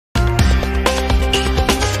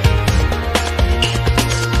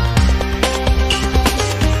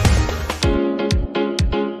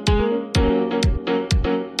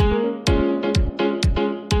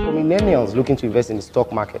millennials looking to invest in the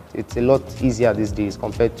stock market, it's a lot easier these days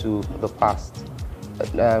compared to the past.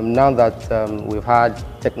 Now that we've had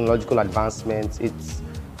technological advancements, it's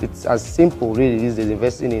as simple really these days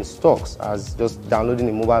investing in stocks as just downloading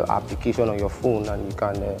a mobile application on your phone and you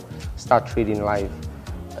can start trading live.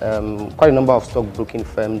 Quite a number of stockbroking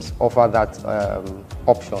firms offer that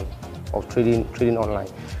option of trading online.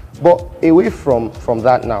 But away from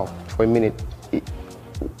that now for a minute,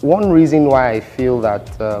 one reason why I feel that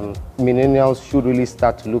millennials should really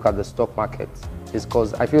start to look at the stock market is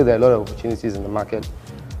because I feel there are a lot of opportunities in the market.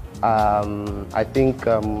 I think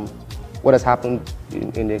what has happened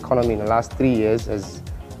in the economy in the last 3 years has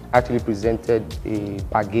actually presented a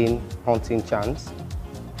bargain hunting chance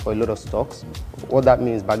for a lot of stocks. What that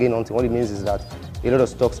means, bargain hunting, what it means is that a lot of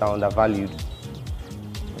stocks are undervalued.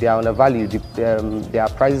 They are undervalued. Their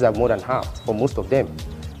prices have more than halved for most of them.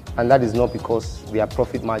 And that is not because their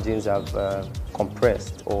profit margins have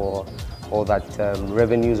compressed or that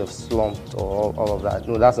revenues have slumped or all of that.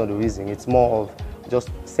 No, that's not the reason. It's more of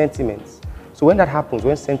just sentiments. So when that happens,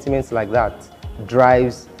 when sentiments like that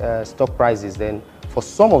drives stock prices, then for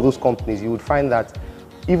some of those companies, you would find that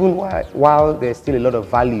even while there's still a lot of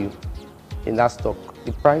value in that stock,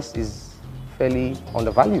 the price is fairly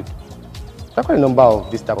undervalued. There are quite a number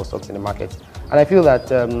of these type of stocks in the market. And I feel that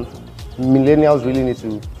millennials really need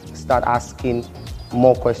to start asking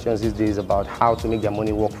more questions these days about how to make their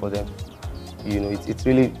money work for them. You know, it's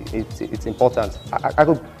really important. I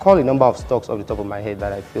could call a number of stocks off the top of my head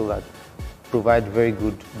that I feel that provide very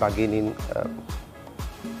good bargain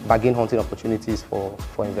hunting opportunities for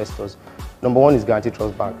investors. Number one is Guaranty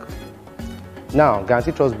Trust Bank. Now,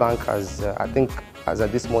 Guaranty Trust Bank has, I think, as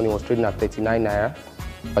of this morning, was trading at 39 naira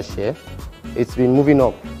per share. It's been moving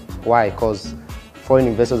up. Why? Because foreign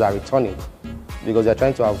investors are returning, because they're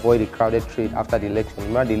trying to avoid a crowded trade after the election.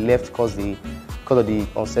 Remember, they left because of the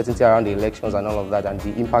uncertainty around the elections and all of that, and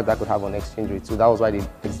the impact that could have on exchange rates. So that was why they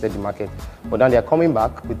exited the market. But now they are coming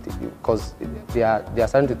back because they are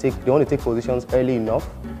starting to they want to take positions early enough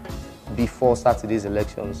before Saturday's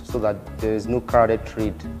elections, so that there is no crowded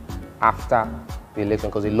trade after the election,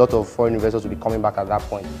 because a lot of foreign investors will be coming back at that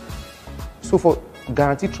point. So for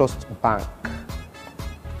Guaranty Trust Bank,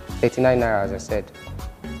 39 naira, as I said.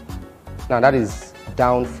 Now that is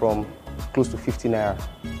down from close to 50 naira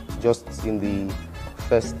just in the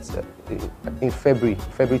in February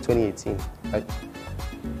 2018. Right?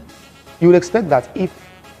 You would expect that if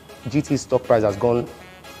GT's stock price has gone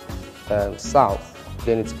south,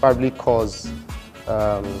 then it's probably caused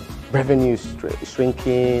revenue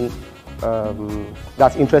shrinking,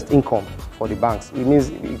 that's interest income for the banks.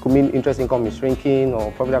 It could mean interest income is shrinking,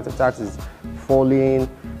 or profit after tax is falling,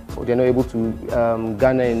 or they're not able to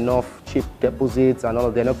garner enough cheap deposits and all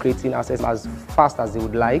of. They're not creating assets as fast as they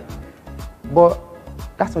would like. But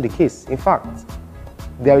that's not the case. In fact,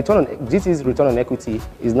 GT's return on equity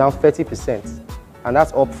is now 30%, and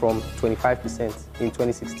that's up from 25% in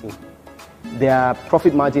 2016. Their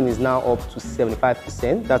profit margin is now up to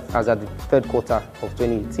 75%. That's as at the third quarter of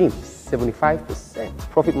 2018. 75%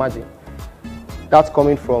 profit margin. That's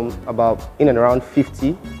coming from about in and around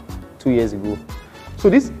 50 2 years ago. So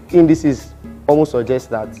these indices almost suggest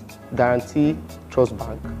that Guaranty Trust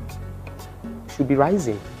Bank should be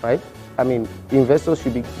rising, right? I mean, investors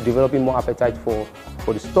should be developing more appetite for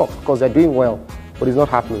the stock because they're doing well, but it's not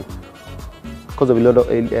happening because of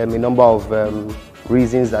a number of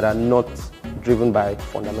reasons that are not driven by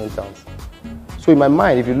fundamentals. So in my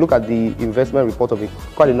mind, if you look at the investment report of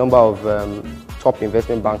quite a number of top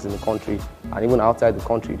investment banks in the country and even outside the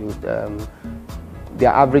country,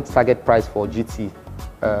 their average target price for GT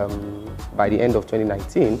by the end of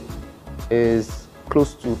 2019 is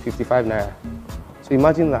close to 55 naira. So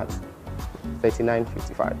imagine that,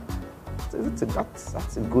 39.55.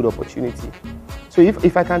 That's a good opportunity. So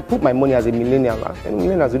if I can put my money as a millennial, and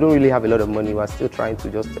millennials, we don't really have a lot of money. We're still trying to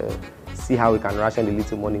just see how we can ration the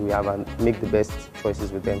little money we have and make the best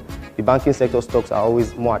choices with them. The banking sector stocks are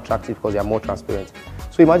always more attractive because they are more transparent.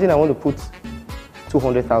 So imagine I want to put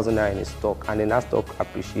 200,000 naira in a stock, and then that stock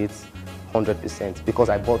appreciates 100% because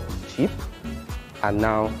I bought cheap and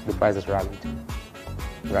now the price has rallied.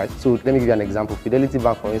 Right? So let me give you an example. Fidelity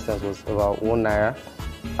Bank, for instance, was about 1 naira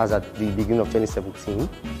as at the beginning of 2017,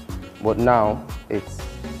 but now it's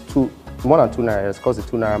more than 2 naira. It's crossed the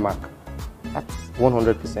 2 naira mark. That's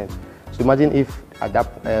 100%. So imagine if at that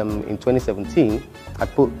in 2017 I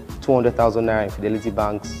put 200,000 naira in Fidelity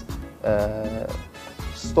Bank's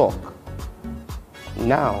stock.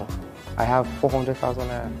 Now I have 400,000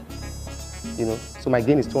 naira. You know, so my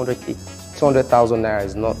gain is 200k. 200,000 naira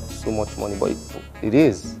is not so much money, but it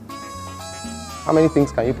is. How many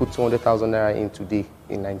things can you put 200,000 naira in today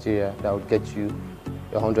in Nigeria that would get you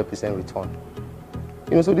a 100%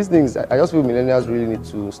 return? So these things, I just feel millennials really need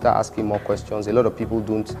to start asking more questions. A lot of people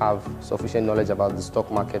don't have sufficient knowledge about the stock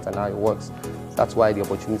market and how it works. That's why the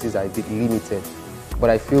opportunities are a bit limited. But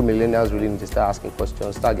I feel millennials really need to start asking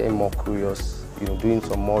questions, start getting more curious, doing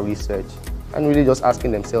some more research, and really just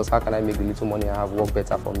asking themselves, how can I make the little money I have work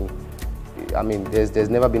better for me? I mean, there's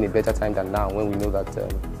never been a better time than now when we know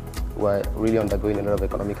that we're really undergoing a lot of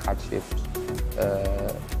economic hardship.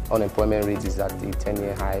 Unemployment rate is at the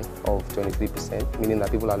 10-year high of 23%, meaning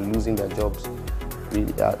that people are losing their jobs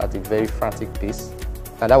really at a very frantic pace.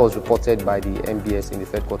 And that was reported by the NBS in the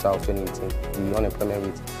third quarter of 2018, the unemployment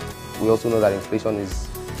rate. We also know that inflation is,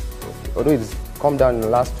 although it's come down in the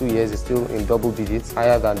last 2 years, it's still in double digits,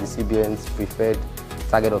 higher than the CBN's preferred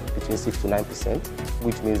target of between 6 to 9%,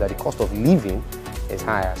 which means that the cost of living is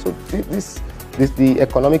higher. So the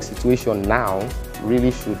economic situation now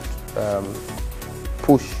really should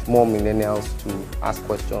push more millennials to ask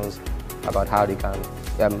questions about how they can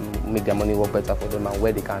make their money work better for them and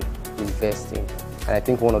where they can invest in. And I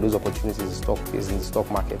think one of those opportunities is in the stock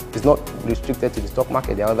market. It's not restricted to the stock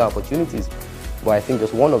market. There are other opportunities, but I think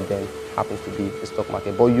just one of them happens to be the stock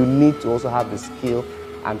market. But you need to also have the skill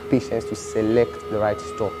and patience to select the right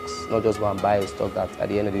stocks, not just go and buy a stock that at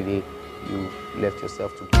the end of the day you left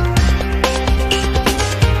yourself to.